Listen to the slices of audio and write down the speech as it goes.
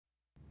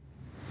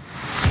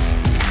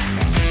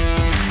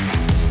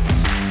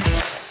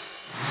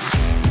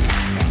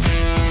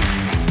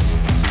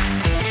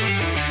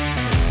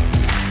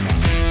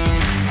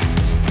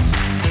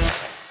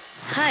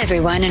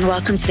everyone, and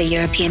welcome to the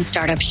European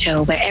Startup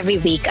Show, where every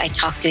week I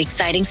talk to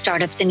exciting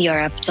startups in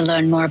Europe to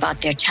learn more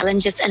about their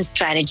challenges and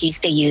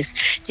strategies they use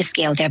to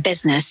scale their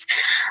business.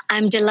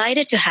 I'm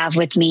delighted to have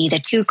with me the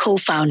two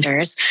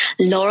co-founders,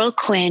 Loral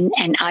Quinn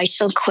and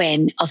Eishel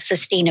Quinn of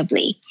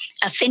Sustainably,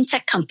 a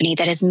fintech company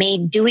that has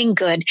made doing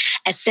good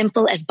as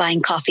simple as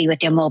buying coffee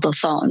with your mobile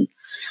phone.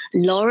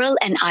 Loral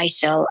and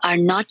Eishel are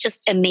not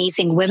just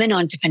amazing women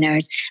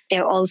entrepreneurs,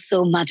 they're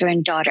also mother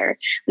and daughter,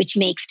 which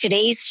makes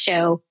today's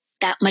show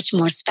that much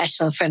more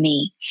special for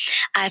me.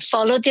 I've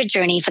followed their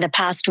journey for the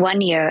past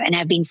 1 year and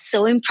have been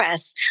so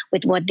impressed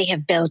with what they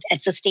have built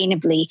at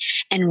Sustainably,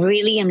 and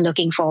really am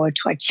looking forward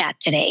to our chat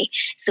today.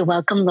 So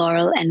welcome,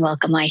 Loral, and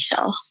welcome,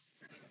 Eishel.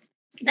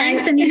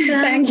 Thanks, Anita.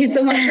 Thank you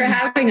so much for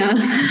having us.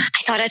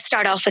 I thought I'd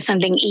start off with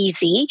something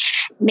easy.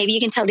 Maybe you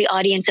can tell the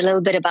audience a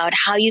little bit about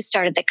how you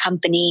started the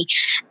company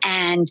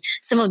and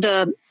some of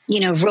the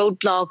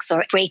roadblocks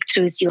or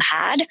breakthroughs you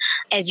had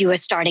as you were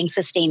starting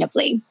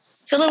Sustainably.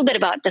 So a little bit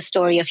about the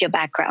story of your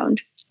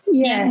background.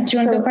 Yeah. Do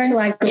you want to go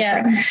first?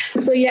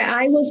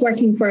 I was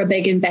working for a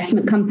big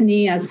investment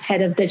company as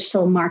head of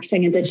digital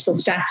marketing and digital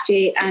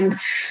strategy. And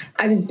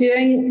I was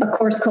doing a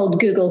course called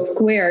Google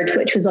Squared,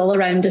 which was all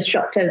around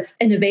disruptive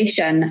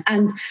innovation.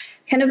 And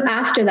kind of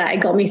after that, it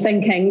got me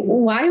thinking,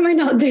 why am I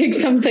not doing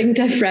something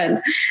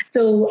different?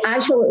 So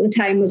Eishel at the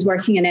time was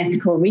working in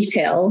ethical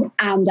retail,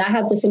 and I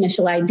had this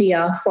initial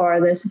idea for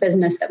this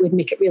business that would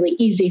make it really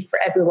easy for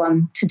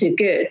everyone to do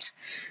good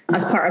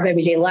as part of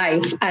everyday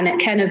life. And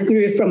it kind of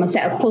grew from a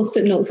set of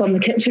post-it notes on the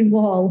kitchen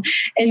wall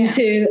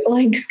into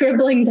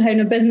scribbling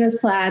down a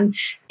business plan,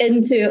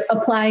 into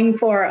applying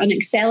for an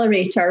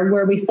accelerator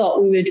where we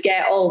thought we would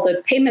get all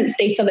the payments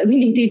data that we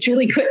needed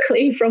really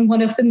quickly from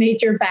one of the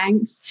major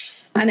banks.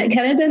 And it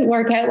kind of didn't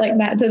work out like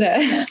that, did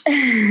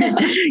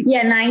it?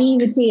 Yeah,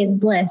 naivety is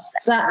bliss.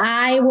 But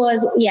I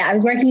was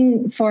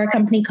working for a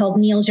company called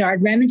Neil's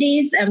Yard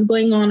Remedies. I was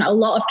going on a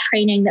lot of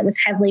training that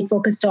was heavily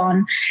focused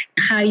on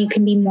how you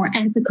can be more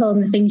ethical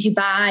in the things you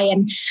buy.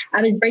 And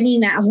I was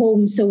bringing that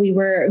home. So we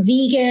were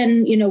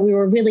vegan, we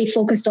were really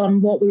focused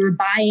on what we were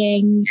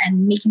buying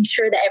and making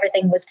sure that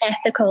everything was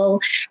ethical.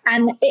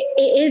 And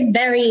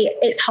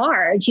it's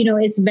hard,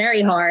 it's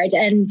very hard.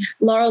 And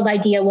Laurel's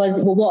idea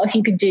was, well, what if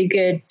you could do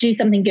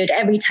something good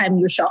every time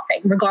you're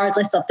shopping,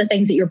 regardless of the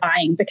things that you're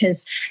buying,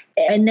 because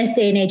in this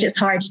day and age, it's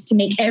hard to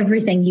make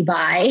everything you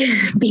buy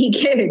be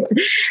good.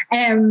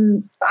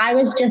 I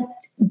was just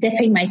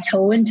dipping my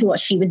toe into what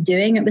she was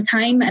doing at the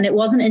time. And it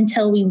wasn't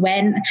until we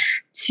went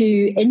to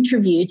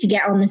interview to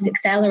get on this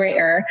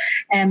accelerator,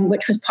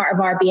 which was part of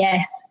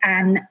RBS.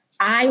 And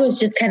I was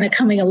just kind of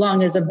coming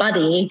along as a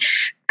buddy.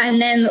 And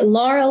then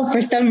Loral,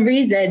 for some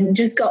reason,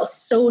 just got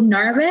so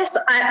nervous.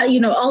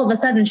 All of a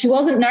sudden, she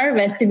wasn't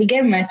nervous to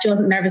begin with. She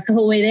wasn't nervous the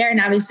whole way there. And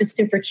I was just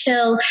super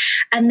chill.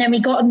 And then we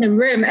got in the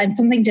room and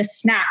something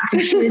just snapped.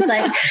 And she was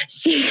like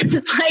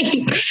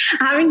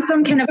having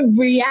some kind of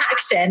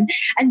reaction.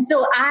 And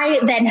so I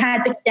then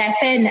had to step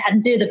in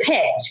and do the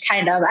pitch,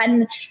 kind of.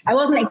 And I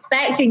wasn't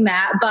expecting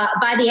that. But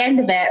by the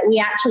end of it, we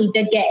actually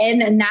did get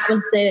in. And that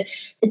was the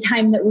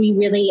time that we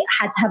really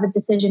had to have a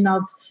decision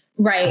of,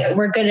 right,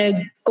 we're going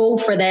to go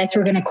for this.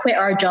 We're going to quit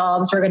our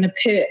jobs. We're going to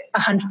put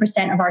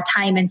 100% of our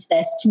time into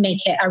this to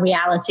make it a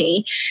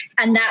reality.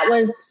 And that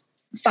was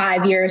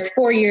 4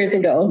 years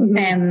ago.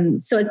 Mm-hmm.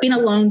 So it's been a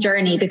long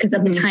journey because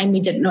at the time we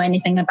didn't know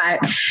anything about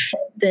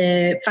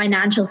the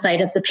financial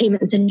side of the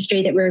payments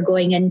industry that we were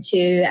going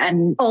into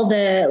and all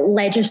the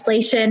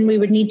legislation we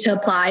would need to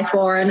apply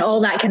for and all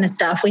that kind of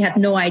stuff. We had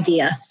no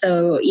idea.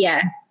 So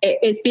yeah,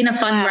 it's been a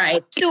fun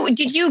ride. So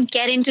did you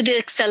get into the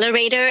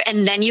accelerator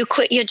and then you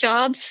quit your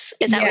jobs?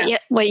 Is that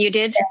what you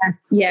did?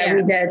 Yeah,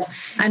 we did.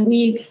 And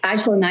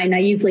Eishel and I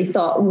naively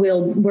thought,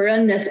 we're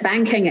in this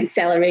banking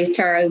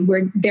accelerator.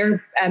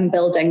 They're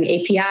building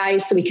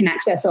APIs so we can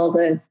access all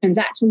the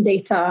transaction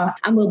data,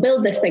 and we'll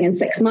build this thing in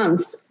 6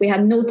 months. We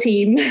had no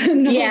team.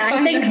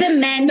 I think the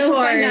mentors, no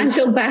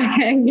financial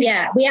backing.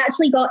 Yeah, we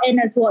actually got in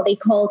as what they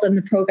called in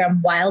the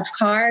program wild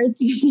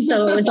cards.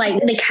 So it was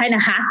like they kind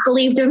of half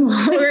believed in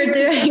what we were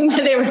doing.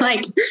 They were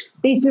like,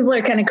 these people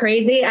are kind of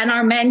crazy. And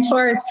our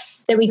mentors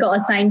that we got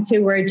assigned to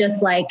were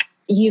just like,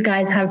 you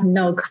guys have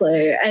no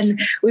clue. And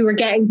we were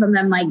getting from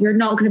them like, you're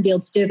not going to be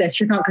able to do this.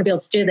 You're not going to be able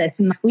to do this.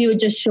 And we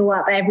would just show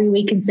up every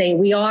week and say,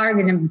 we are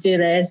going to do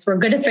this. We're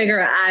going to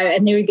figure it out.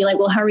 And they would be like,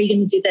 well, how are you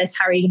going to do this?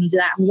 How are you going to do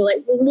that? And we were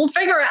like, we'll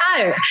figure it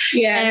out.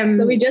 Yeah.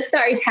 So we just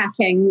started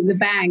hacking the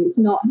bank,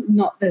 not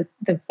the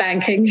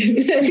banking.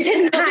 We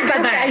didn't hack the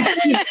bank.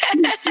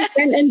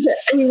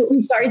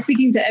 We started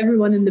speaking to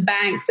everyone in the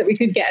bank that we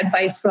could get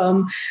advice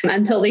from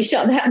until they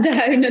shut that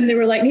down. And they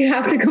were like, you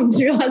have to come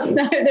through us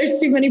now. There's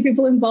too many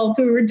people involved.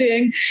 We were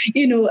doing,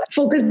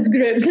 focus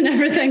groups and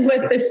everything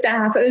with the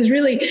staff. It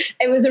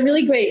was a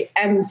really great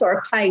sort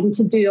of time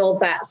to do all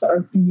that sort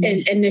of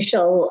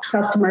initial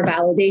customer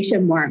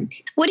validation work.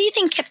 What do you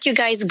think kept you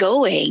guys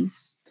going?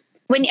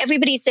 When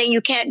everybody's saying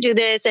you can't do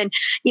this and,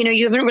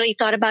 you haven't really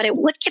thought about it,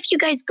 what kept you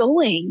guys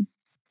going?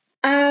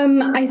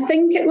 I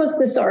think it was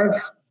the sort of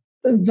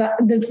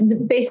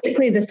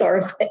basically the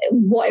sort of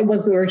what it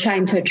was we were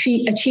trying to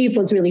achieve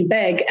was really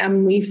big,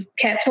 and we've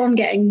kept on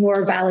getting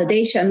more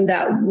validation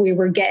that we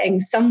were getting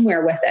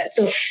somewhere with it.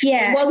 So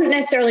it wasn't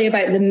necessarily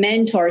about the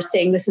mentor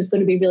saying this is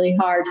going to be really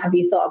hard, have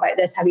you thought about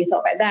this, have you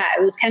thought about that?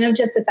 It was kind of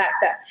just the fact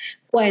that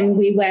when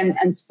we went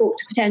and spoke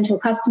to potential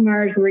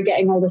customers, we were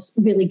getting all this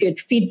really good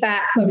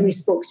feedback. When we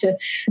spoke to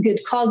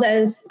good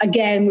causes,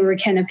 again, we were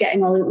kind of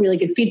getting all the really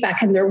good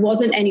feedback, and there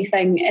wasn't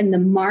anything in the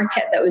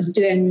market that was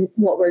doing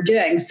what we're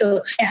doing.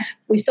 So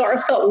we sort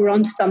of thought we were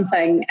onto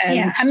something.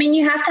 I mean,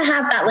 you have to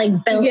have that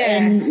like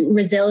built-in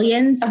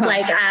resilience.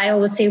 Like I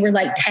always say, we're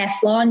like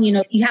Teflon, you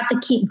know, you have to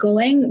keep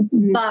going,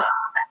 but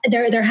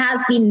there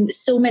has been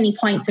so many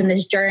points in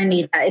this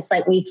journey that it's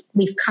like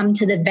we've come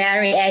to the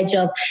very edge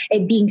of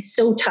it being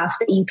so tough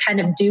that you kind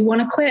of do want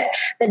to quit.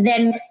 But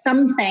then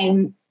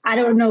something, I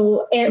don't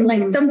know,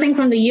 like something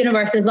from the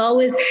universe has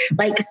always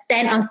like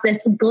sent us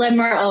this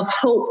glimmer of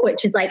hope,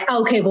 which is like,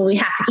 okay, well, we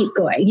have to keep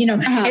going. You know,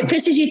 it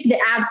pushes you to the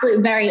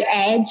absolute very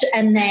edge,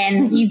 and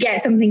then you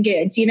get something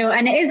good, you know,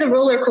 and it is a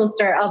roller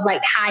coaster of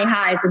like high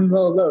highs and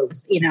low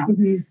lows, you know.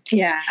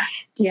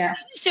 Yeah.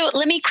 So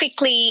let me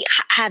quickly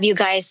have you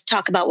guys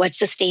talk about what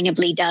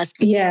Sustainably does.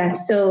 Yeah.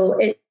 So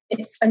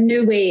it's a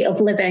new way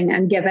of living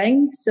and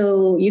giving.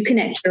 So you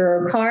connect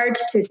your card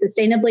to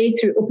Sustainably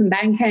through open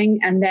banking.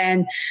 And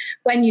then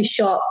when you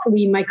shop,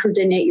 we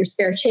microdonate your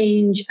spare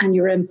change, and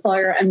your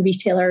employer and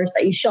retailers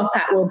that you shop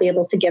at will be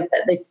able to give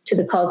to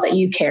the cause that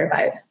you care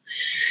about.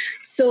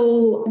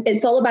 So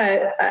it's all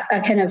about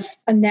a kind of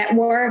a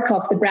network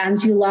of the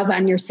brands you love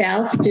and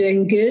yourself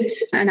doing good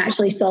and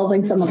actually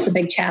solving some of the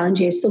big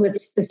challenges. So with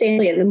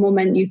Sustainably at the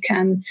moment, you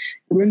can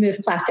remove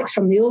plastics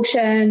from the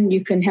ocean,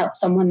 you can help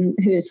someone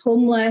who is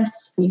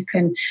homeless, you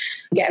can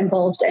get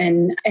involved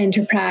in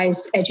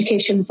enterprise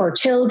education for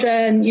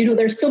children. You know,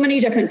 there's so many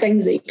different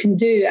things that you can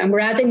do, and we're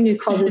adding new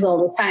causes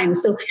all the time.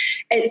 So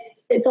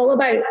it's all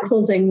about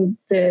closing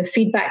the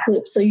feedback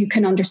loop so you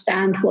can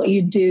understand what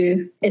you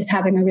do is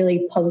having a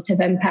really positive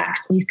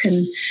impact. You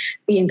can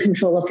be in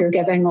control of your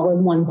giving all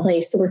in one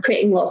place. So we're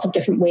creating lots of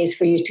different ways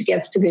for you to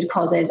give to good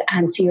causes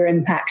and see your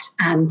impact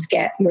and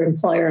get your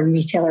employer and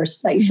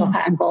retailers that you shop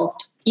at involved.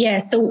 Yeah,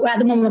 so at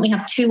the moment we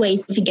have two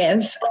ways to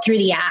give through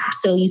the app.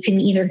 So you can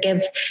either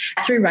give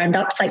through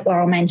roundups, like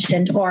Loral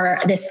mentioned, or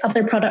this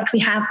other product we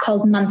have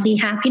called Monthly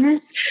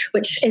Happiness,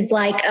 which is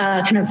like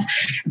a kind of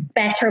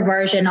better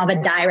version of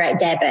a direct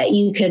debit.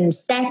 You can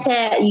set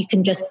it, you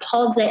can just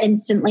pause it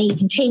instantly, you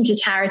can change the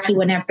charity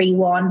whenever you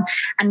want.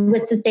 And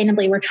with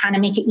Sustainably, we're trying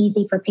to make it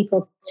easy for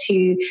people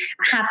to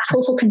have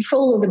total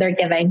control over their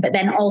giving, but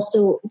then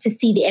also to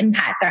see the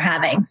impact they're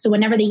having. So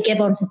whenever they give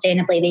on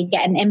Sustainably, they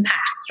get an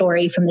impact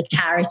story from the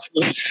charity,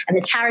 and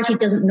the charity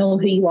doesn't know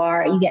who you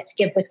are. You get to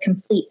give with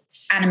complete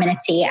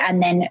anonymity,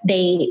 and then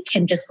they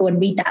can just go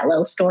and read that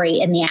little story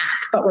in the app.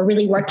 But we're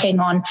really working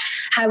on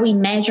how we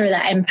measure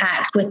that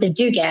impact with the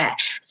do get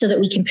so that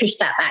we can push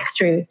that back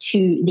through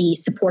to the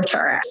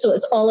supporter. So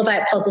it's all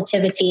about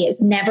positivity. It's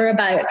never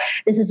about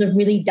this is a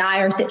really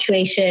dire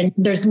situation.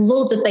 There's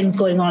loads of things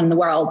going on in the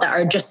world that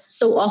are just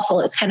so awful.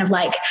 It's kind of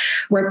like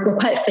we're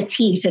quite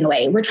fatigued in a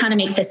way. We're trying to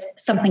make this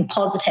something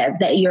positive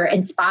that you're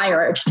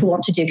inspired to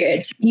want to do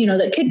good. You know,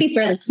 that could be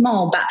fairly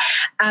small, but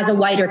as a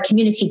wider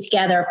community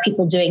together of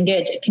people doing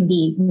good, it can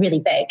be really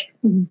big.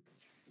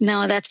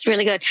 No, that's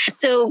really good.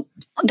 So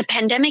the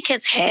pandemic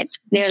has hit.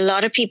 There are a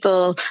lot of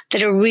people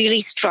that are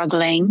really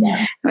struggling,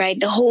 right?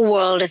 The whole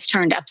world has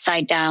turned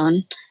upside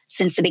down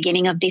since the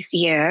beginning of this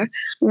year.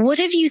 What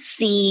have you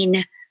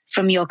seen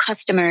from your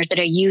customers that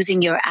are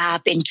using your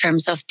app in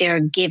terms of their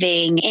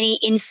giving? Any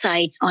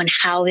insights on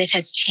how it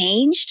has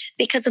changed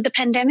because of the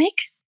pandemic?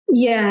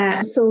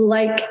 Yeah. So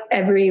like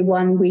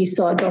everyone, we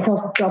saw a drop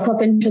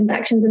off in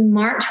transactions in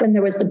March when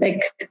there was the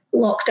big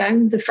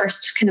lockdown, the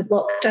first kind of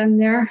lockdown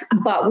there.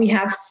 But we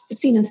have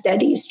seen a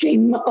steady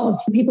stream of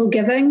people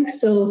giving.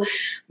 So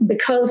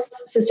because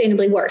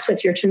Sustainably works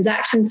with your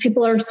transactions,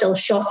 people are still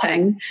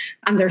shopping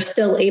and they're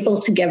still able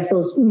to give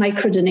those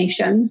micro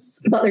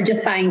donations, but they're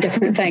just buying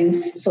different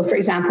things. So for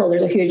example,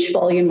 there's a huge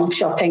volume of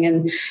shopping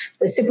in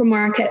the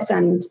supermarkets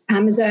and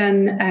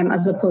Amazon,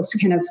 as opposed to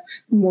kind of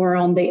more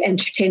on the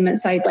entertainment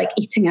side, like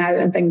eating out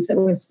and things that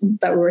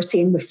we were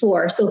seeing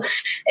before. So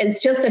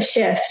it's just a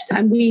shift,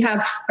 and we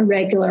have a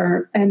regular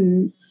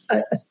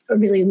a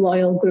really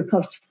loyal group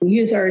of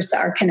users that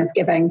are kind of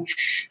giving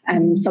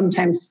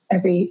sometimes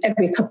every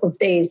couple of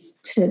days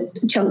to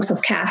chunks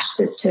of cash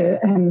to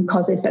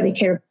causes that they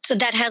care about. So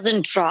that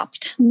hasn't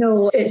dropped?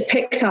 No, it's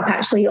picked up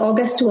actually.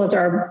 August was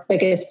our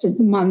biggest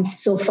month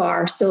so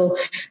far. So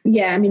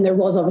yeah, I mean, there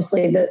was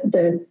obviously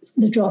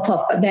the drop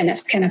off, but then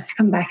it's kind of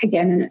come back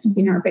again, and it's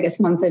been our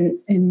biggest month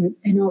in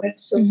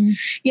August. So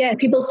yeah,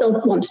 people still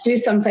want to do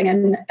something,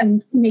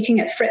 and making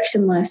it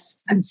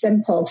frictionless and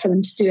simple for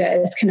them to do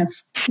it is kind of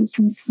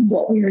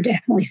what we are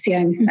definitely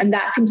seeing. And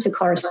that seems to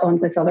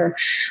correspond with other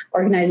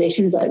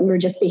organizations. Like we were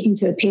just speaking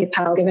to the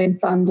PayPal Giving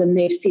Fund, and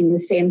they've seen the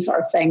same sort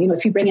of thing. You know,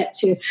 if you bring it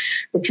to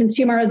the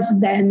consumer,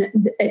 then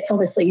it's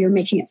obviously you're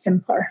making it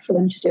simpler for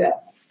them to do it.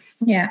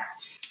 Yeah.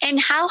 And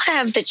how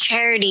have the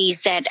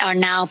charities that are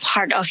now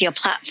part of your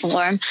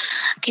platform,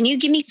 can you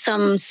give me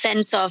some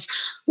sense of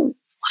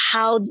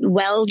how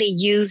well they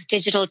use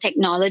digital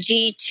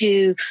technology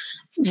to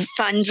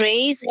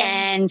fundraise,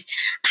 and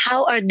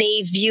how are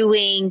they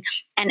viewing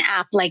an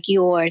app like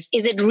yours?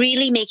 Is it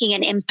really making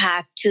an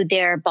impact to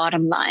their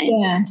bottom line?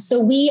 Yeah. So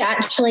we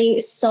actually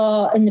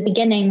saw in the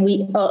beginning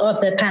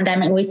of the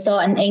pandemic, we saw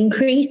an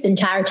increase in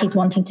charities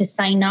wanting to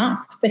sign up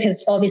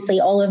because obviously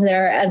all of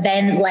their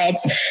event-led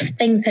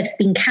things had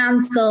been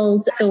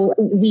cancelled. So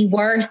we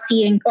were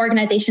seeing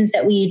organizations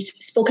that we'd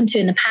spoken to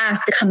in the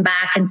past to come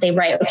back and say,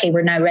 right, okay,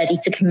 we're now ready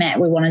to commit.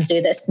 We want to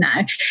do this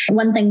now.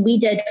 One thing we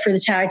did for the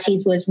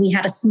charities was we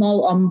had a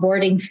small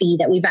onboarding fee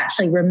that we've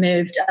actually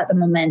removed at the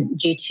moment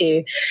due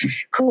to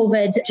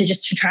COVID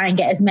to try and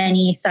get as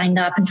many signed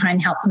up and try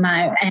and help them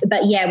out.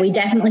 But yeah, we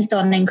definitely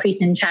saw an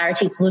increase in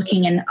charities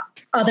looking in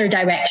other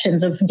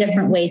directions of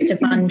different ways to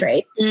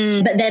fundraise.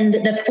 But then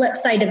the flip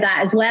side of that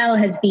as well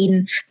has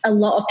been a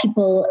lot of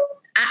people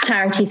at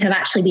charities have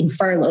actually been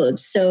furloughed.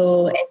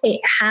 So it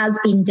has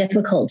been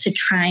difficult to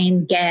try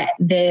and get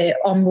the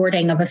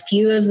onboarding of a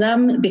few of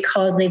them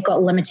because they've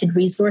got limited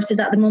resources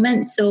at the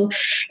moment. So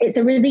it's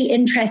a really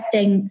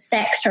interesting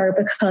sector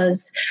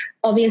because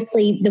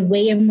obviously the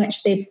way in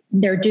which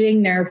they're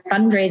doing their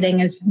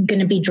fundraising is going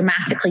to be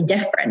dramatically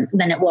different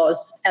than it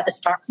was at the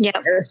start. Yeah.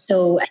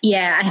 So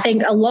yeah, I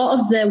think a lot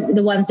of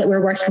the ones that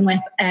we're working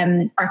with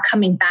are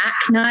coming back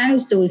now.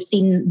 So we've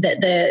seen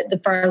that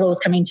the furloughs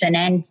coming to an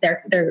end.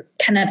 They're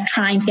kind of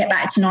trying to get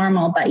back to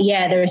normal. But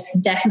yeah, there's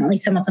definitely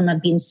some of them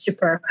have been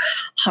super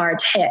hard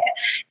hit.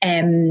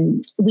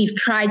 We've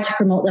tried to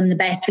promote them the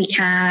best we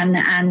can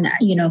and,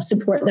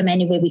 support them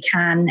any way we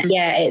can.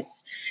 Yeah,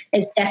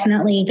 it's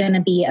definitely going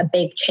to be a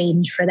big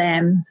change for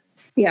them.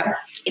 Yeah.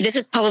 This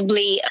is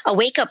probably a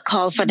wake-up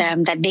call for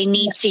them that they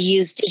need to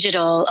use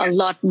digital a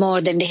lot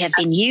more than they have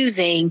been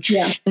using,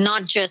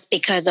 not just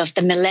because of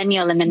the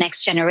millennial and the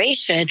next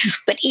generation,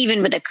 but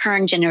even with the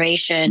current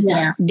generation,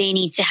 they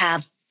need to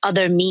have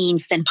other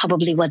means than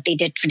probably what they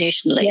did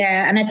traditionally.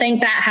 Yeah, and I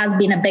think that has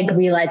been a big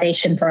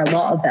realization for a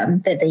lot of them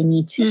that they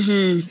need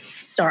to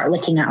start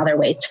looking at other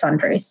ways to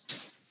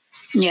fundraise.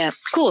 Yeah,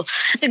 cool.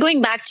 So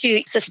going back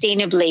to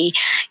Sustainably,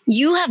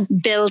 you have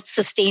built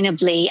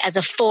Sustainably as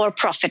a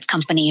for-profit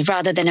company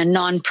rather than a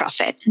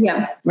non-profit.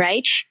 Yeah.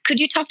 Right? Could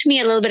you talk to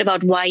me a little bit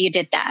about why you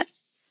did that?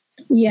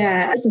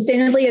 Yeah,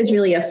 Sustainably is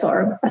really a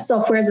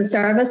software as a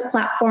service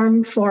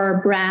platform for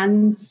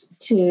brands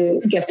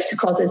to give to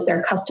causes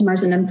their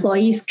customers and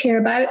employees care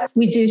about.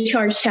 We do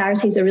charge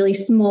charities a really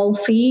small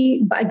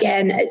fee, but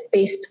again, it's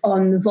based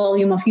on the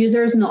volume of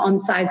users, not on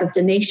size of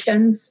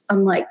donations,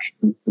 unlike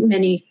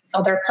many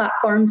other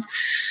platforms.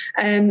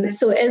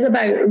 So it is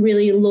about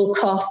really low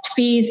cost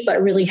fees,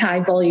 but really high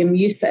volume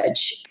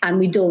usage. And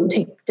we don't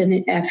take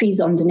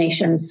fees on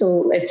donations.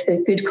 So if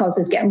the good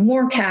causes get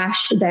more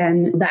cash,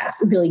 then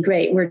that's really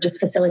great. We're just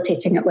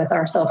facilitating it with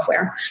our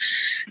software.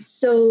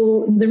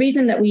 So the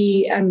reason that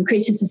we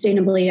created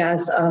Sustainably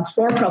as a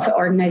for-profit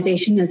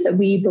organization is that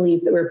we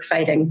believe that we're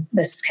providing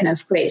this kind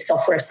of great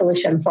software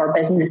solution for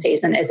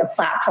businesses, and as a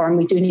platform,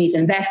 we do need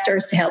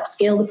investors to help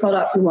scale the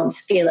product. We want to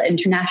scale it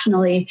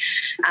internationally.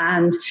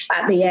 And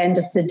at the end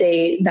of the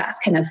day,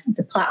 that's kind of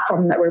the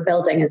platform that we're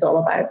building is all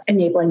about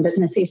enabling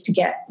businesses to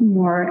get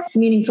more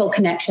meaningful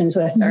connections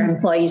with their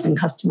employees and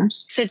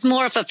customers. So it's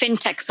more of a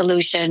fintech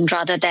solution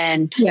rather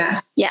than...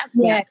 Yeah,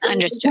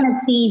 understood. We kind of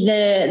see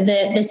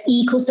this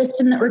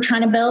ecosystem that we're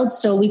trying to build.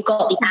 So we've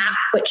got the app,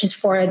 which is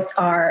for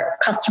our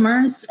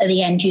customers,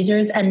 the end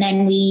users. And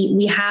then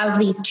we have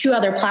these two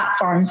other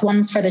platforms.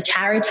 One's for the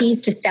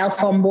charities to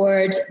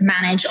self-onboard,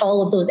 manage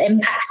all of those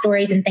impact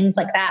stories and things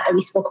like that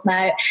we spoke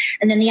about.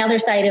 And then the other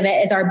side of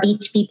it is our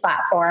B2B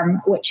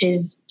platform, which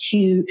is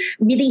to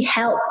really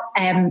help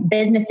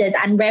businesses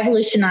and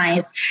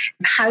revolutionize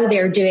how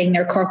they're doing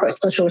their corporate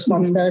social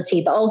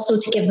responsibility, but also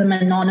to give them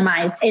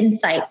anonymized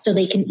insights so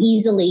they can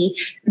easily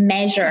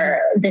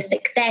measure the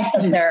success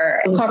of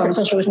their corporate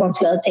social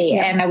responsibility.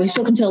 And we've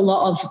spoken to a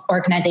lot of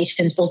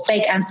organizations, both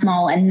big and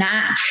small, and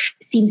that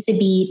seems to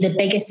be the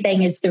biggest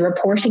thing is the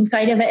reporting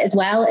side of it as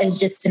well is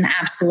just an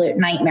absolute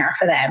nightmare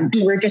for them.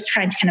 We're just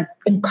trying to kind of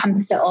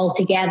encompass it all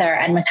together.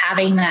 And with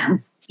having that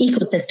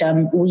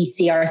ecosystem, we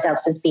see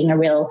ourselves as being a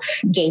real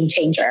game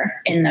changer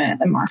in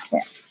the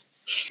market.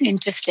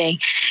 Interesting.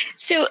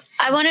 So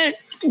I want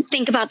to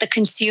think about the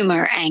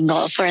consumer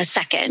angle for a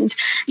second.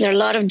 There are a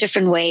lot of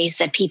different ways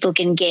that people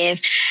can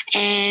give.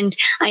 And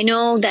I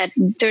know that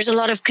there's a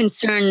lot of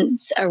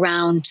concerns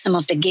around some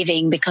of the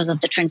giving because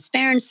of the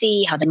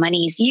transparency, how the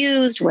money is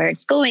used, where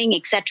it's going,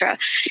 etc.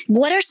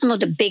 What are some of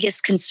the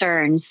biggest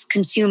concerns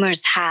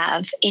consumers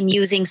have in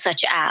using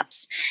such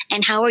apps?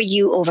 And how are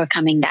you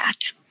overcoming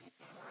that?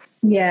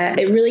 Yeah,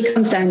 it really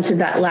comes down to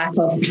that lack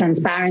of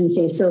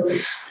transparency. So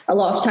a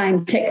lot of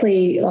time,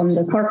 particularly on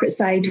the corporate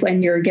side,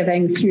 when you're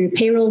giving through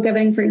payroll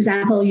giving, for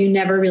example, you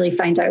never really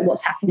find out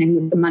what's happening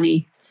with the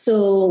money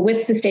So with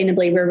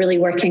Sustainably, we're really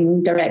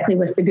working directly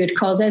with the good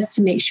causes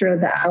to make sure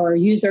that our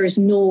users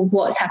know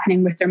what's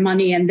happening with their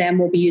money. And then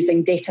we'll be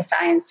using data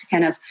science to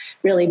kind of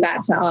really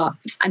back that up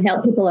and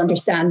help people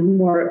understand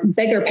more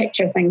bigger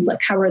picture things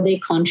like how are they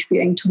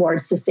contributing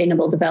towards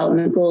sustainable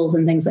development goals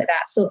and things like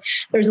that. So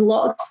there's a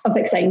lot of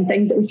exciting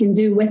things that we can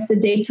do with the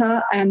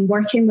data and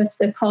working with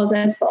the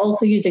causes, but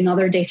also using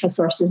other data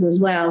sources as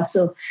well.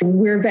 So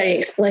we're very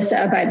explicit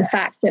about the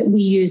fact that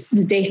we use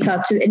the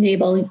data to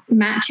enable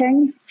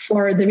matching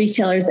for the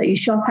retailers that you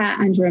shop at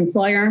and your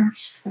employer,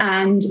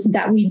 and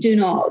that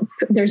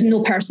there's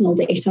no personal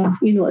data,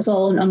 it's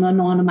all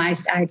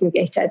anonymized,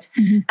 aggregated,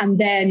 and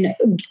then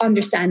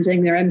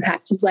understanding their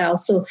impact as well.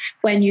 So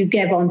when you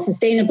give on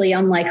Sustainably,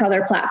 unlike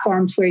other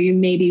platforms where you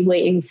may be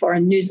waiting for a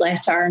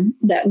newsletter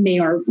that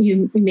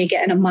you may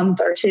get in a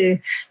month or two,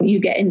 you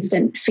get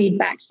instant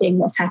feedback saying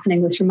what's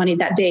happening with your money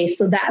that day.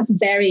 So that's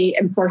very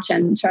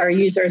important to our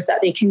users, that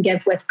they can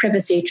give with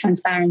privacy,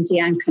 transparency,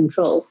 and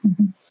control.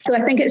 So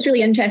I think it's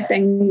really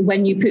interesting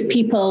when you put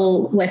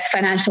people with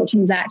financial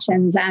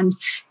transactions and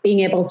being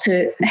able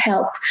to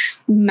help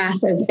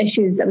massive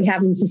issues that we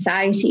have in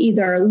society,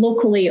 either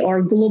locally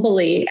or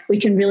globally, we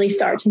can really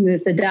start to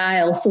move the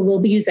dial. So we'll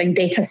be using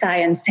data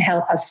science to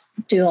help us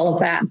do all of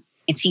that.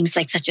 It seems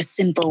like such a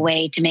simple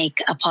way to make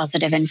a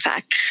positive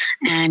impact.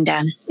 And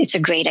it's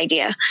a great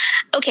idea.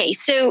 Okay,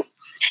 so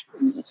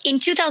in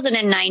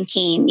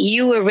 2019,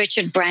 you were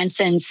Richard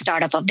Branson's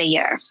Startup of the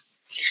Year.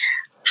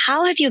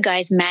 How have you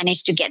guys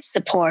managed to get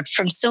support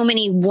from so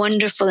many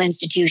wonderful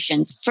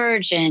institutions,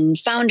 Virgin,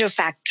 Founder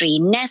Factory,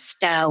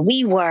 Nesta,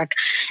 WeWork?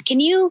 Can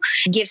you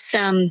give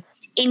some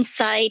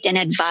insight and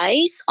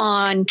advice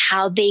on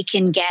how they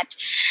can get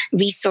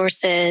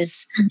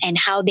resources and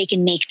how they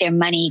can make their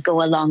money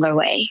go a longer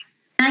way?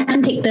 I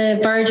can take the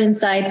Virgin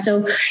side.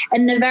 So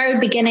in the very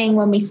beginning,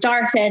 when we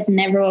started and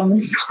everyone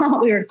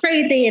thought we were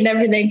crazy and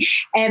everything,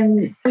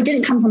 we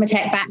didn't come from a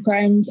tech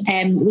background.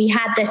 We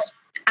had this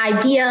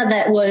idea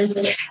that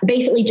was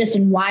basically just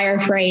in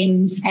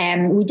wireframes.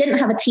 We didn't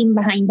have a team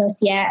behind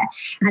us yet.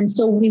 And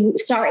so we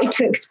started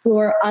to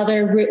explore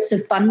other routes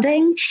of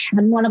funding.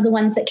 And one of the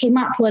ones that came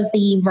up was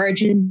the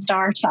Virgin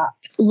Startup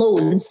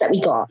loans that we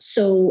got.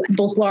 So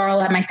both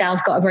Loral and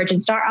myself got a Virgin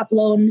Startup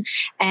loan.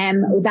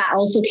 That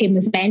also came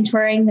with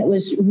mentoring that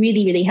was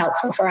really, really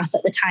helpful for us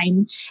at the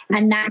time.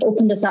 And that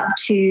opened us up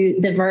to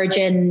the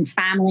Virgin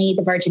family,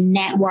 the Virgin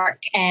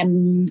network,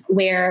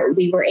 where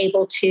we were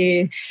able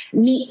to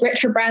meet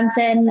Richard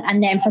Branson.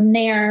 And then from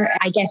there,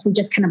 I guess we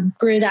just kind of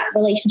grew that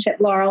relationship.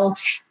 Loral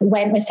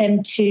went with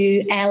him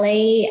to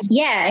LA.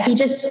 Yeah,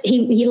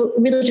 he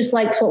really just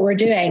likes what we're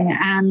doing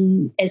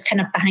and is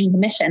kind of behind the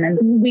mission.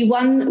 And we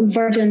won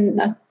Virgin,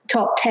 a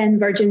top 10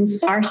 Virgin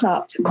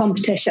startup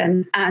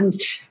competition. And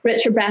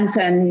Richard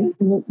Branson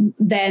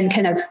then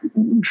kind of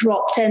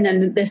dropped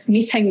in this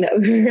meeting that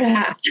we were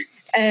at.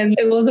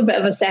 It was a bit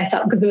of a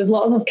setup because there was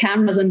lots of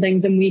cameras and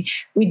things, and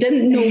we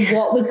didn't know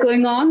what was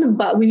going on,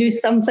 but we knew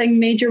something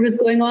major was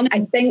going on.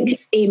 I think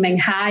aiming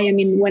high. I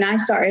mean, when I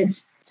started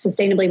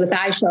Sustainably with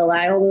Eishel,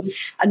 I always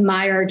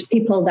admired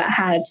people that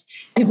had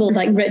people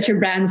like Richard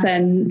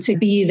Branson to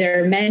be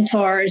their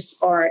mentors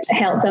or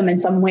help them in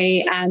some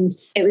way. And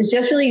it was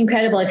just really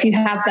incredible if you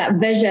have that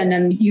vision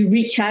and you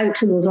reach out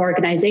to those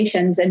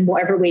organizations in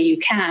whatever way you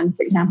can,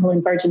 for example,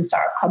 in Virgin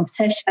Startup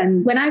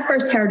Competition. When I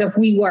first heard of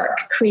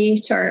WeWork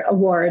Creator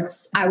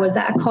Awards, I was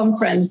at a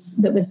conference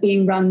that was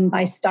being run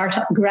by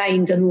Startup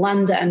Grind in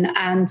London,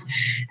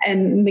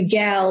 and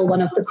Miguel,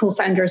 one of the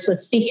co-founders,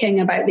 was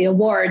speaking about the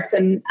awards,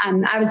 and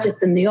I was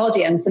just in the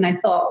audience, and I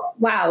thought,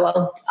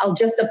 wow, I'll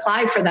just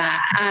apply for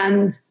that.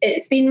 And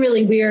it's been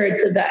really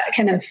weird that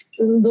kind of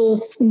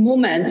those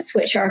moments,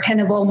 which are kind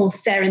of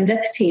almost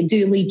serendipity,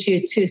 do lead you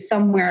to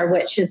somewhere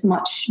which is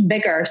much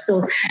bigger.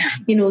 So,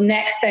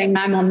 next thing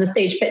I'm on the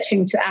stage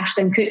pitching to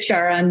Ashton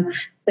Kutcher and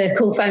the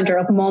co-founder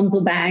of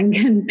Monzo Bank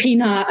and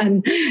Peanut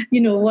and,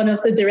 one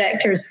of the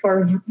directors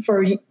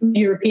for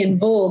European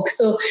Vogue.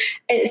 So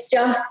it's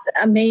just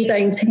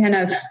amazing to kind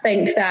of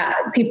think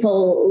that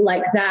people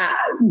like that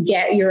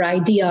get your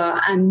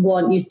idea and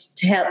want you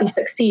to help you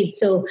succeed.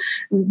 So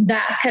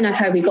that's kind of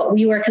how we got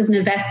WeWork as an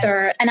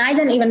investor. And I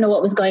didn't even know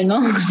what was going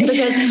on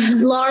because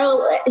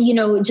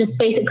Loral, just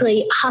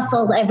basically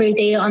hustles every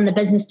day on the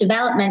business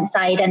development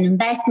side and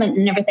investment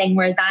and everything,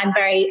 whereas I'm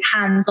very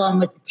hands-on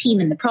with the team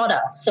and the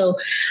product. So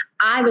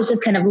I was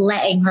just kind of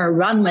letting her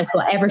run with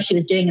whatever she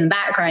was doing in the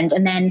background.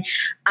 And then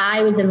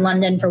I was in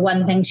London for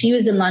one thing. She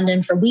was in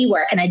London for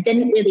WeWork. And I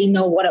didn't really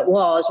know what it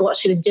was, what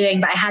she was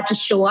doing, but I had to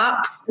show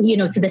up,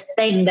 to this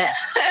thing that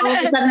all of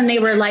a sudden they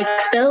were like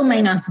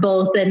filming us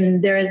both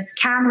and there's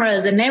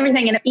cameras and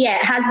everything. And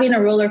it has been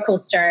a roller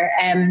coaster.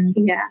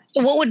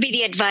 What would be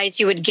the advice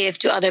you would give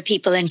to other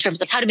people in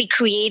terms of how to be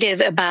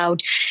creative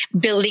about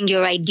building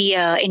your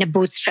idea in a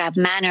bootstrap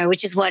manner,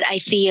 which is what I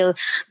feel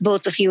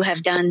both of you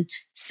have done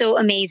so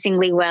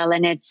amazingly well,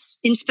 and it's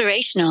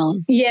inspirational.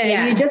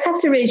 Yeah, you just have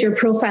to raise your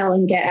profile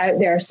and get out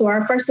there. So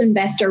our first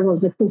investor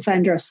was the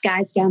co-founder of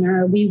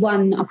Skyscanner. We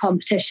won a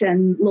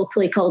competition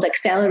locally called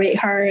Accelerate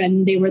Her,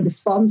 and they were the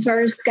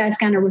sponsors.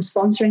 Skyscanner was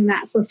sponsoring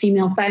that for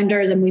female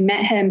founders, and we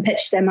met him,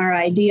 pitched him our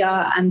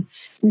idea, and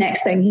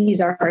next thing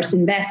he's our first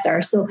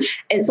investor. So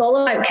it's all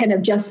about kind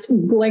of just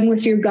going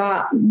with your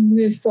gut,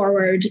 move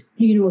forward,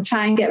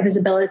 try and get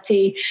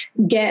visibility,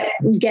 get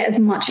as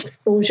much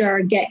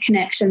exposure, get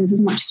connections as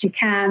much as you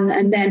can.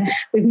 And then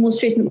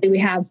most recently we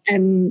have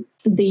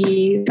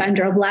the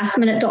founder of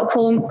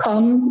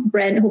lastminute.com,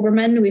 Brent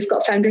Hoberman. We've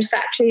got Founders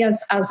Factory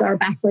as our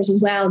backers as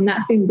well. And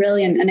that's been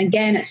brilliant. And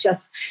again, it's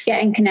just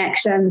getting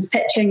connections,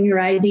 pitching your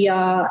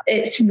idea.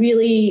 It's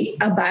really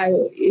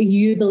about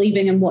you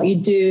believing in what you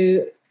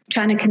do,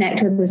 trying to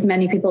connect with as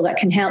many people that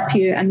can help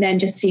you, and then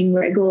just seeing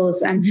where it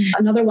goes. And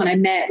another one I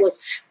met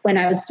was when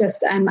I was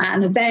just at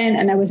an event,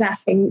 and I was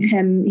asking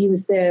him, he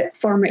was the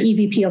former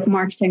EVP of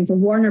marketing for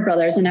Warner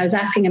Brothers, and I was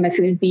asking him if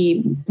he would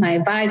be my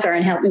advisor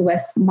and help me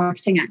with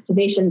marketing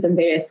activations and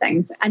various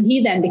things. And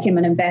he then became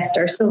an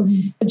investor. So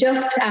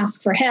just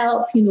ask for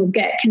help,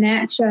 get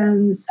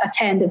connections,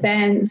 attend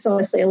events.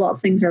 Obviously, a lot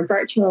of things are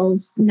virtual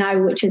now,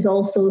 which is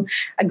also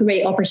a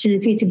great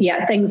opportunity to be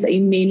at things that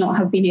you may not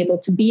have been able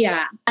to be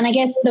at. And I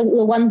guess the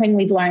one thing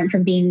we've learned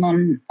from being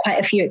on quite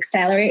a few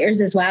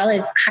accelerators as well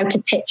is how to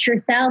pitch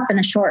yourself in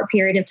a short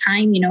period of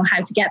time,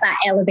 how to get that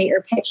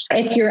elevator pitch.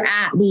 If you're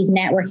at these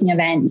networking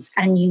events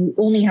and you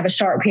only have a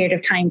short period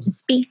of time to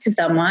speak to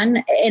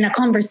someone in a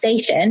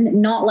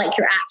conversation, not like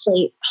you're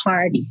actually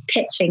hard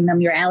pitching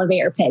them your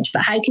elevator pitch,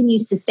 but how can you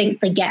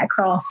succinctly get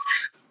across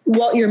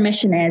what your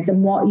mission is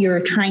and what you're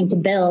trying to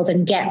build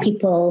and get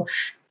people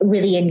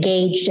really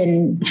engaged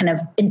and kind of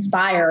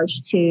inspired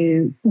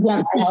to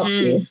want to help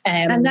you.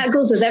 And that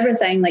goes with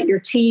everything, like your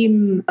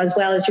team as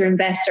well as your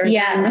investors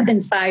and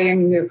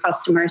inspiring your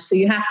customers. So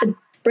you have to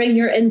bring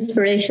your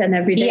inspiration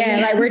every day.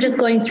 Yeah, like we're just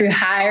going through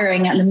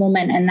hiring at the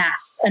moment. And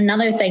that's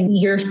another thing.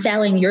 You're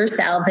selling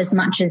yourself as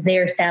much as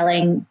they're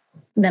selling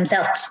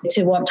themselves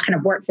to want to kind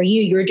of work for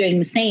you. You're doing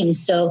the same.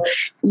 So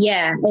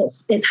yeah,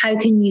 it's how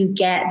can you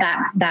get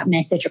that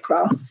message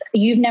across?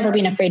 You've never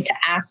been afraid to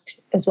ask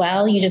as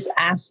well. You just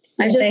ask.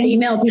 I just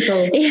email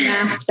people and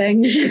ask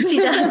things. She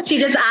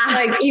just asks.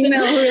 Like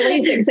email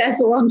really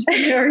successful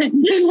entrepreneurs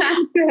and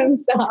ask them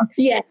stuff.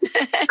 Yeah.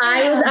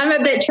 I'm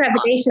a bit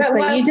trepidatious,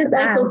 but you just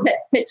also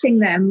pitching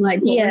them like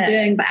what we're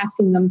doing, but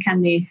asking them,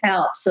 can they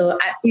help? So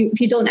if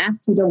you don't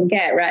ask, you don't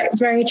get, right? It's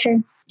very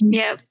true.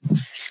 Yeah.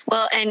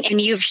 Well, and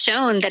you've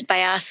shown that by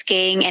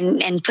asking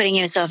and putting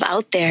yourself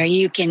out there,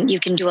 you can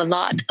do a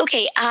lot.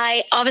 Okay,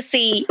 I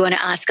obviously want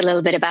to ask a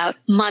little bit about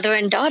mother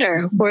and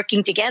daughter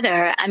working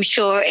together. I'm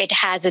sure it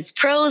has its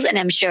pros and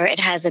I'm sure it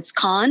has its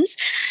cons.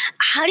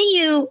 How do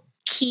you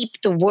keep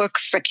the work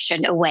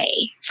friction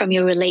away from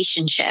your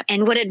relationship?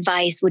 And what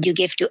advice would you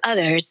give to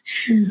others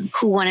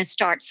who want to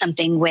start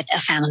something with a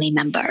family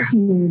member?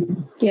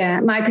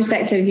 Yeah, my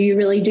perspective, you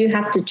really do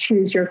have to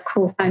choose your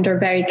co-founder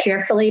very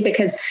carefully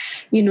because,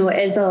 it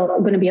is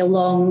going to be a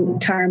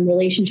long-term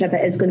relationship.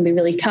 It is going to be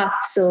really tough.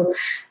 So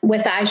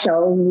with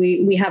Eishel,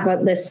 we have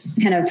this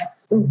kind of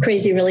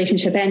crazy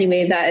relationship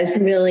anyway that is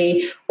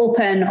really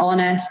open,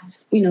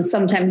 honest,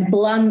 sometimes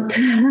blunt.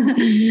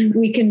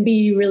 We can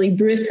be really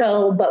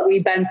brutal, but we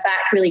bounce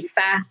back really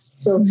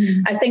fast. So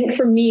I think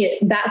for me,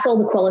 that's all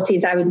the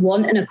qualities I would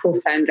want in a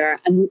co-founder.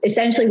 And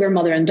essentially we're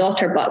mother and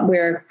daughter, but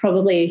we're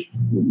probably,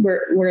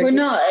 we're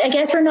not, I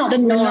guess we're not the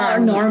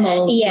normal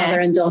mother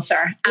and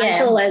daughter.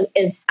 Eishel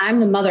is, I'm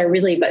the mother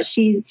really, but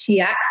she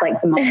acts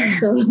like the mother.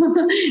 So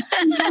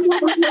it's not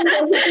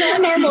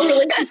a normal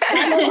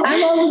relationship.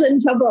 I'm always in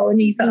trouble.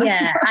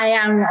 Yeah, I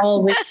am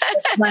always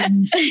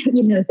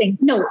saying,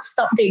 no,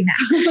 stop doing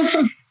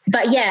that.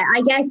 But yeah,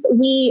 I guess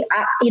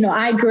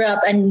I grew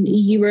up and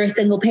you were a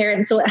single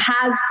parent. So it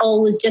has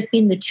always just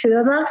been the two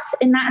of us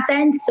in that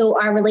sense. So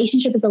our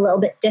relationship is a little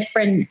bit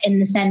different in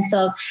the sense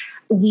of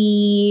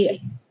we're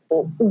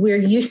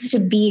used to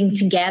being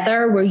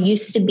together. We're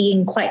used to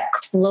being quite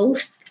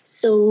close.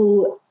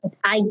 So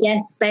I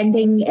guess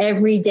spending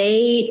every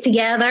day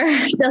together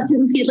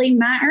doesn't really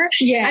matter.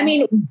 Yeah. I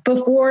mean,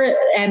 before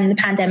the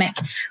pandemic,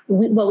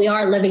 we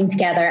are living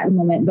together at the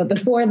moment. But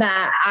before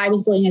that, I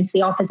was going into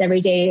the office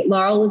every day.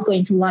 Loral was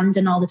going to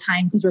London all the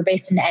time because we're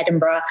based in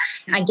Edinburgh.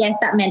 I guess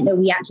that meant that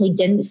we actually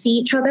didn't see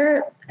each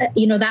other,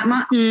 that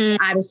much.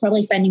 I was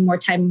probably spending more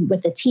time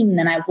with the team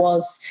than I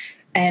was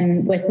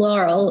with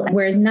Loral,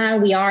 whereas now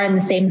we are in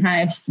the same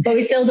house, but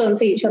we still don't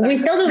see each other.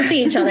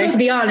 To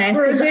be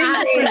honest.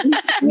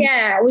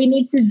 We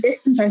need to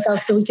distance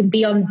ourselves so we can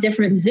be on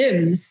different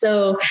Zooms.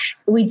 So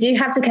we do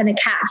have to kind of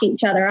catch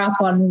each other up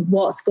on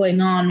what's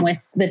going on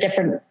with the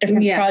different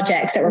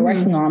projects that we're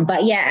working on.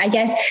 But yeah, I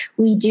guess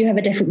we do have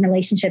a different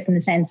relationship in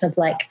the sense of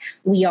like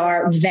we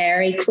are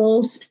very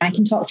close. I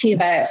can talk to you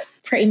about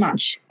pretty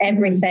much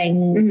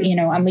everything,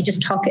 and we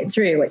just talk it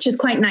through, which is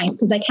quite nice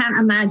because I can't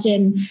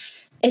imagine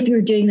if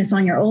you're doing this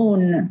on your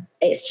own,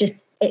 it's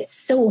just it's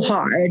so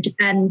hard,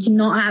 and to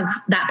not have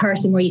that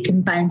person where you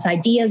can bounce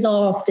ideas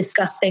off,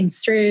 discuss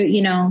things through,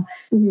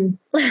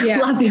 Yeah.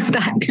 Love your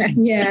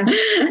background. Yeah.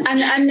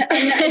 And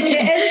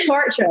it is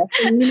torture.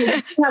 And, you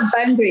have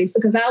boundaries,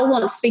 because I'll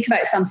want to speak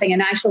about something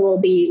and Eishel will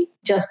be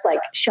just like,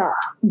 shut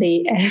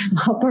the F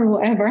up or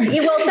whatever.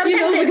 Yeah, well,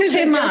 sometimes it's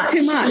too much.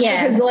 Too much.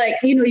 Yeah. Because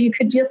you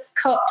could just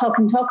talk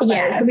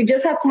about it. So we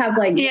just have to have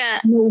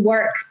no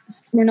work.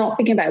 We're not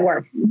speaking about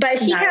work. But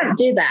she can't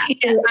do that.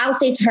 So I'll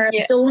say to her,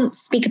 don't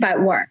speak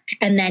about work.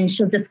 And then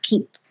she'll just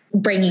keep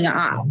bringing it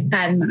up,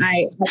 and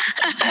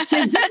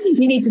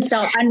you need to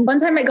stop. And one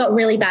time it got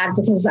really bad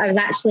because I was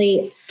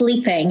actually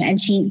sleeping and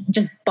she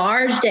just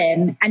barged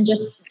in and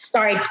just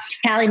started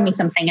telling me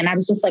something, and I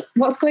was just like,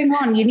 what's going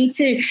on? You need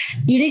to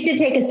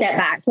take a step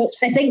back, which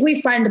I think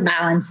we've found a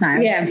balance now.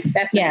 Yeah,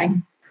 definitely. Yeah.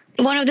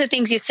 One of the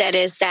things you said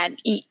is that,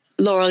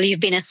 Loral, you've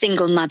been a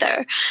single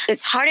mother.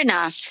 It's hard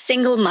enough,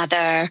 single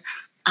mother,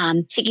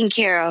 taking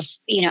care of,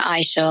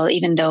 Eishel,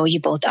 even though you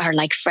both are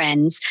like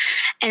friends.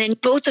 And then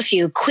both of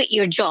you quit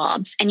your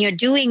jobs and you're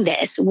doing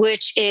this,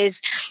 which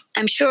is,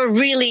 I'm sure,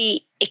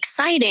 really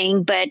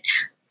exciting, but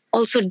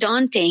also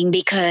daunting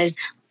because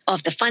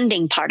of the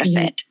funding part of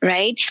it,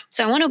 right?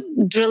 So I want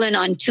to drill in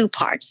on two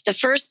parts. The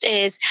first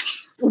is,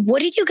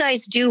 what did you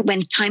guys do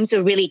when times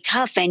were really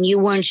tough and you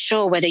weren't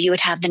sure whether you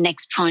would have the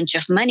next tranche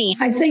of money?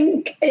 I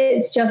think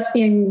it's just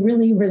being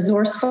really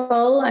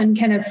resourceful and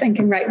kind of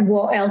thinking, right,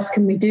 what else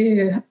can we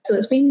do? So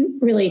it's been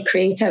really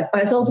creative,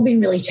 but it's also been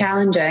really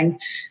challenging.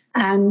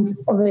 And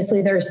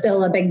obviously there's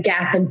still a big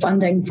gap in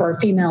funding for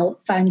female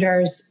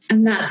founders.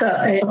 And that's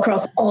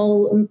across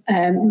all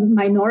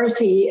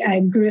minority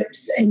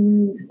groups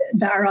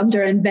that are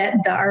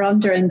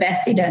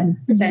underinvested in,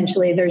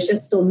 essentially. There's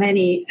just so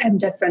many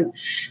different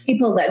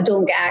people that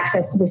don't get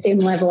access to the same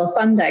level of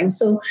funding.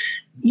 So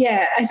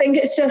yeah, I think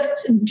it's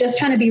just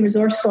trying to be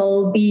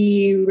resourceful,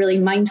 be really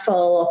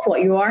mindful of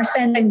what you are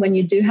spending when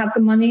you do have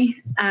the money,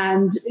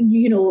 and,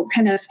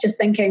 kind of just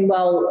thinking,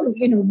 well,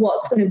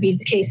 what's going to be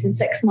the case in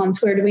 6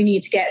 months? Where do we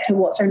need to get to?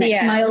 What's our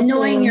next milestone?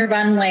 Knowing your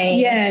runway.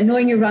 Yeah,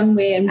 knowing your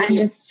runway. And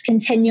just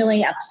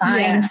continually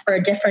applying for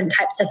different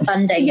types of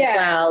funding as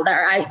well that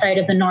are outside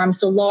of the norm.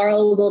 So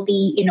Loral will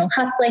be,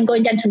 hustling,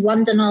 going down to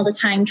London all the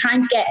time,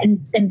 trying to get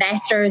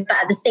investors, but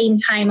at the same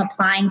time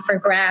applying for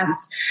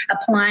grants,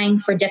 applying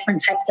for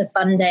different types of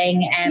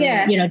funding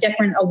and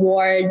different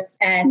awards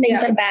and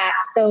things like that.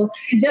 So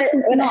just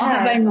not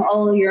having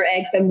all your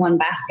eggs in one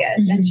basket,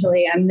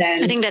 essentially. And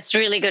then I think that's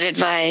really good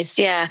advice.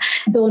 Yeah.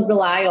 Don't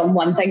rely on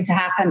one thing to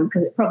happen,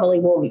 because it probably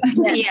won't.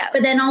 Yeah.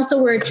 But then also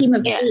we're a team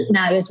of 8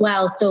 now as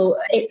well. So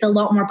it's a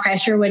lot more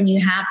pressure when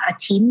you have a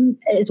team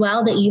as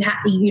well, that you have,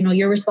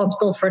 you're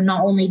responsible for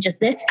not only just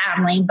this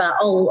family, but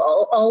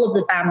all of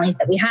the families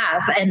that we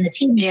have and the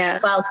team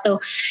as well. So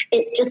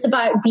it's just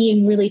about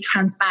being really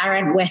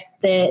transparent with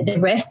the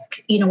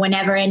risk.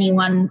 Whenever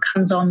anyone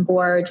comes on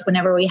board,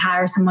 whenever we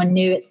hire someone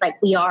new, it's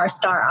like, we are a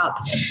startup.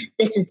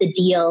 This is the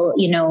deal.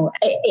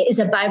 It is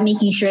about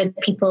making sure that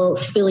people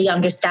fully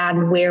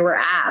understand where we're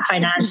at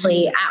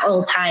financially at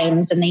all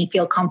times, and they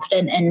feel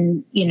confident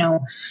in,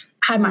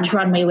 how much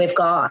runway we've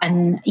got.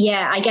 And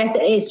I guess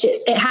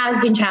it has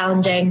been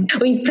challenging.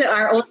 We've put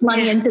our own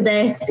money into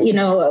this, you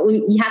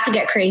have to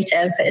get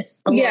creative.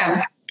 It's a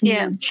lot.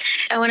 Yeah.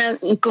 I want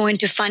to go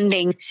into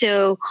funding.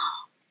 So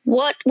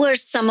what were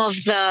some of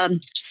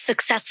the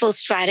successful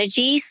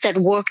strategies that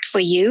worked for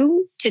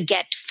you to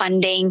get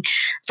funding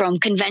from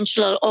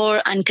conventional or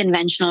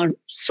unconventional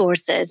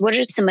sources? What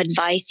are some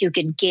advice you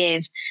could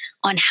give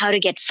on how to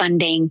get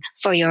funding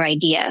for your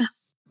idea?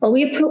 Well,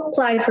 we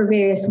applied for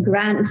various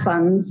grant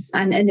funds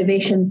and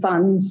innovation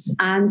funds,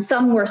 and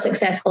some were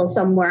successful,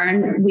 some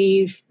weren't.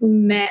 We've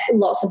met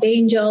lots of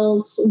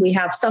angels. We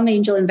have some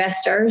angel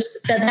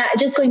investors. But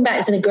just going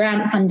back to the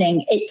grant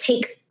funding, it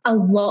takes a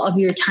lot of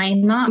your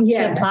time up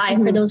to apply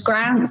for those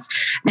grants.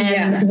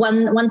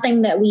 One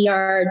thing that we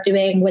are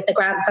doing with the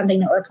grant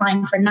funding that we're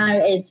applying for now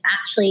is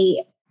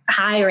actually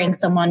hiring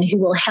someone who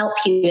will help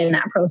you in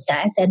that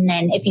process. And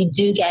then if you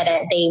do get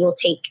it, they will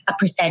take a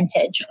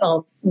percentage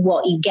of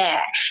what you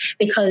get,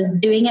 because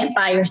doing it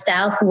by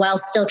yourself while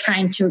still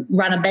trying to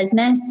run a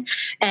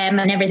business and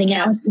everything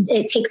else,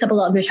 it takes up a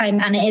lot of your time,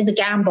 and it is a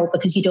gamble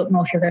because you don't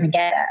know if you're going to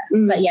get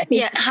it.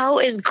 But how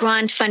is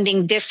grant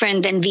funding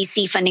different than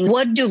VC funding?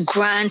 What do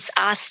grants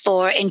ask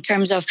for in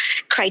terms of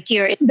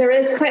criteria? There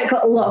is quite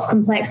a lot of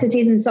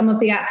complexities in some of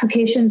the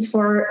applications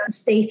for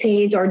state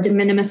aid or de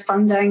minimis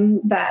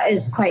funding that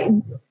is quite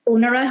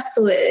onerous.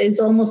 So it is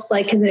almost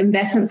like an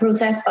investment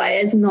process, but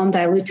it is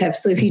non-dilutive.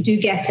 So if you do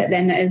get it,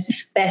 then it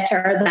is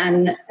better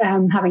than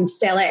having to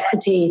sell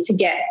equity to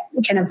get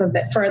kind of a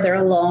bit further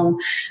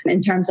along in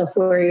terms of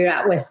where you're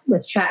at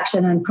with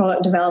traction and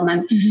product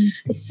development.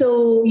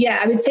 So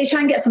I would say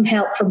try and get some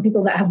help from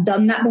people that have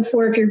done that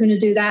before if you're going to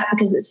do that,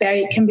 because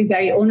it can be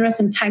very onerous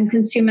and time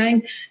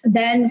consuming.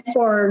 Then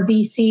for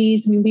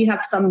VCs,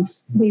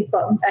 we've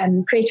got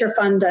Creator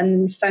Fund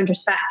and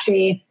Founders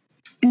Factory.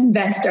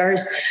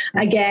 investors.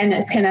 Again,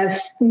 it's kind of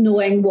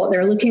knowing what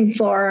they're looking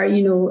for,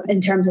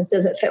 in terms of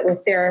does it fit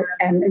with their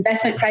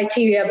investment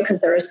criteria,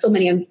 because there are so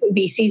many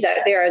VCs out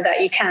there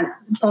that you can't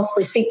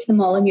possibly speak to them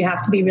all, and you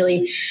have to be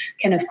really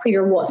kind of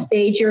clear what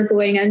stage you're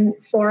going in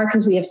for,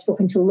 because we have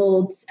spoken to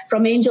loads.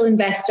 From angel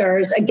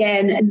investors,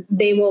 again,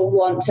 they will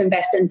want to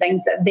invest in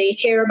things that they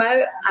care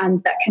about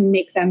and that can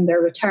make them their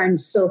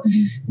returns. So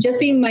just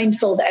being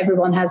mindful that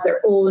everyone has their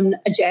own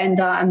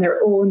agenda and their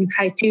own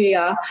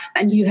criteria,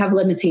 and you have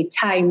limited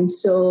time.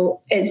 So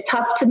it's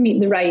tough to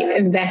meet the right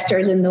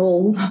investors in the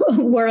whole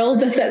world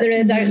that there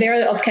is out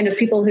there of kind of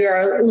people who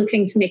are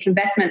looking to make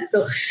investments.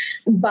 So,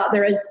 but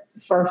there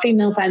is, for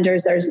female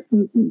founders, there's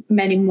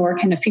many more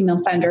kind of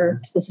female founder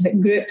specific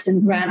groups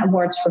and grant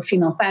awards for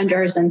female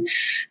founders. And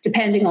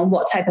depending on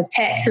what type of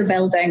tech you're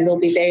building, there'll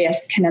be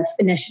various kind of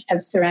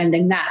initiatives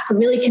surrounding that. So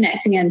really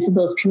connecting into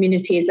those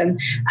communities and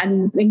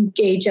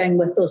engaging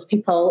with those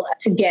people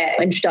to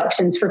get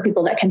introductions for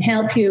people that can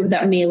help you,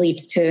 that may lead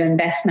to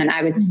investment,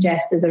 I would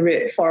suggest, as a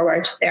route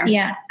forward there.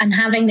 Yeah. And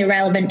having the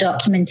relevant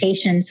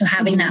documentation. So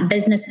having that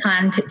business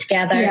plan put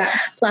together,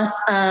 plus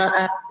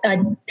a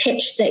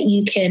pitch that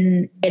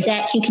a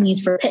deck you can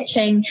use for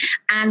pitching,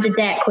 and a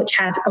deck which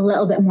has a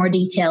little bit more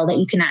detail that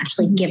you can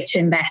actually give to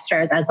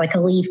investors as like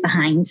a leave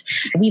behind.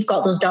 We've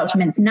got those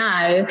documents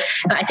now,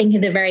 but I think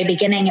at the very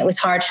beginning, it was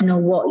hard to know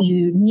what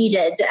you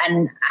needed,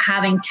 and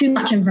having too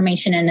much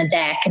information in a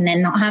deck and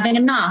then not having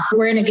enough.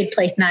 We're in a good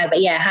place now,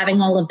 but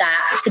having all of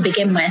that to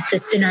begin with, the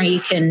sooner you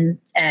can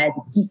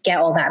get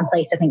all that in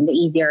place, I think the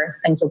easier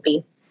things will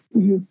be.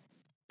 Mm-hmm.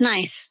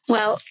 Nice.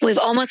 Well, we've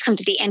almost come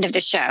to the end of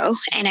the show,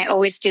 and I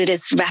always do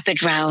this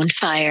rapid round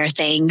fire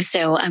thing.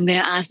 So I'm going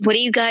to ask, what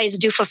do you guys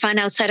do for fun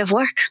outside of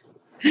work?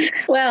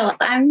 Well,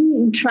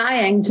 I'm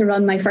trying to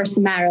run my first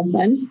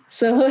marathon.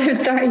 So I've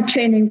started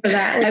training for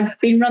that. I've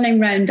been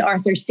running around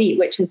Arthur's Seat,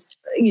 which is,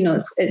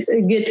 it's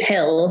a good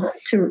hill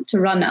to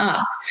run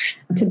up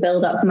to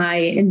build up my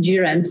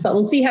endurance. But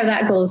we'll see how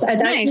that goes.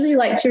 I'd actually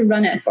like to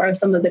run it for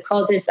some of the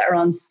causes that are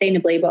on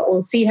Sustainably, but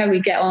we'll see how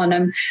we get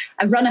on.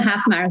 I've run a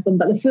half marathon,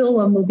 but the full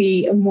one will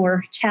be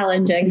more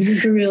challenging,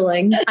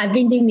 grueling. I've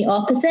been doing the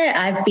opposite.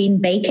 I've been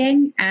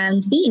baking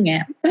and eating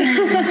it.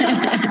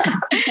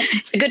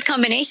 It's a good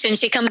combination.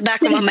 She comes back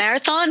from a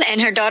marathon and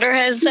her daughter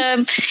has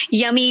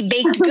yummy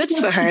baked goods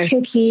for her.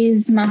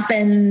 Cookies,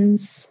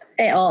 muffins,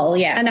 it all,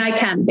 And I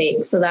can't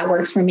bake, so that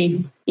works for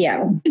me.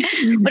 Yeah.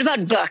 What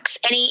about books?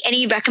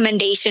 Any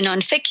recommendation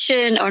on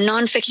fiction or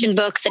non-fiction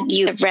books that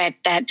you've read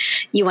that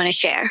you want to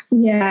share?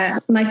 Yeah.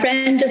 My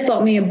friend just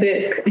bought me a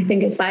book. I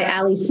think it's by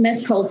Ali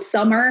Smith called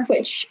Summer,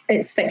 which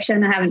it's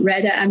fiction. I haven't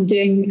read it. I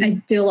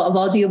do a lot of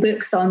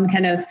audiobooks on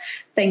kind of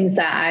things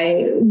that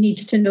I need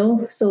to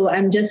know. So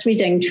I'm just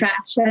reading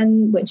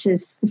Traction, which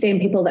is the same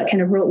people that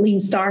kind of wrote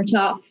Lean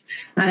Startup.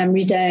 And I'm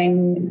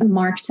reading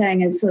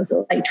Marketing. It's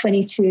like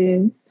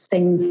 22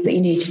 things that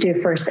you need to do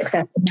for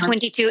successful marketing.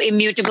 22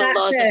 immutable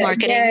laws of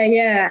marketing.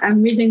 Yeah.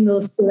 I'm reading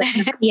those.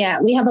 Yeah,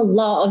 we have a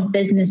lot of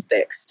business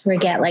books. We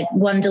get like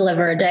one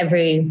delivered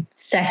every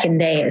second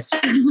day. It's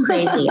just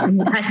crazy.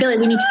 And I feel like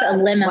we need to put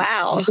a limit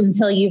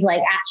until you've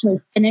like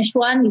actually finished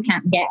one. You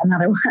can't get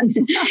another one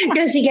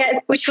because you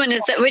get. Which one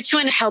is that? Which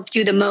one helped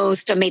you the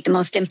most or made the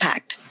most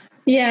impact?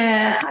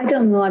 Yeah, I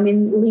don't know. I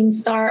mean, Lean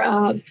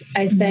Startup,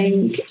 I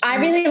think. I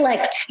really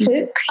liked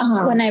Hooked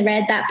when I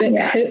read that book,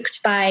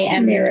 Hooked by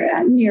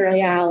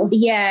Loral.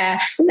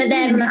 Yeah. But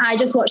then I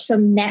just watched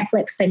some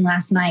Netflix thing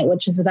last night,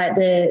 which is about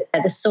the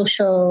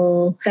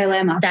social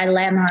dilemma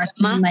or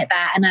something like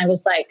that. And I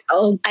was like,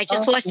 I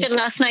just watched it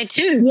last night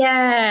too.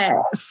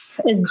 Yeah.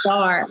 It's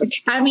dark.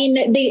 I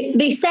mean,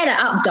 they set it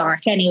up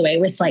dark anyway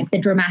with like the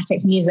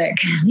dramatic music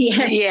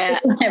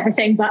and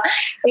everything. But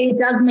it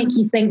does make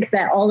you think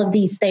that all of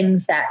these things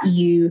that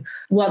you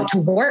want to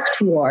work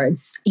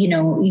towards,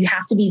 you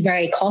have to be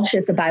very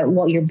cautious about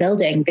what you're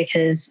building,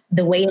 because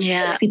the way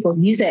that people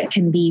use it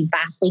can be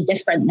vastly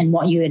different than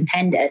what you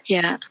intended.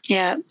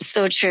 Yeah,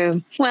 so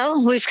true.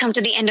 Well, we've come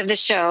to the end of the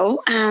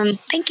show.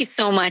 Thank you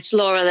so much,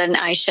 Loral and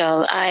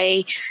Eishel.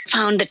 I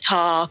found the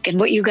talk and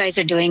what you guys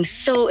are doing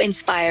so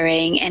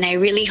inspiring, and I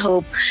really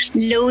hope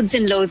loads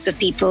and loads of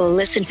people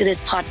listen to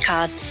this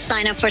podcast,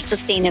 sign up for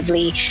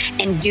Sustainably,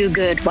 and do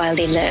good while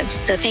they live.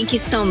 So thank you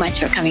so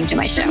much for coming to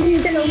my show. Thank you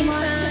so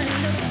much.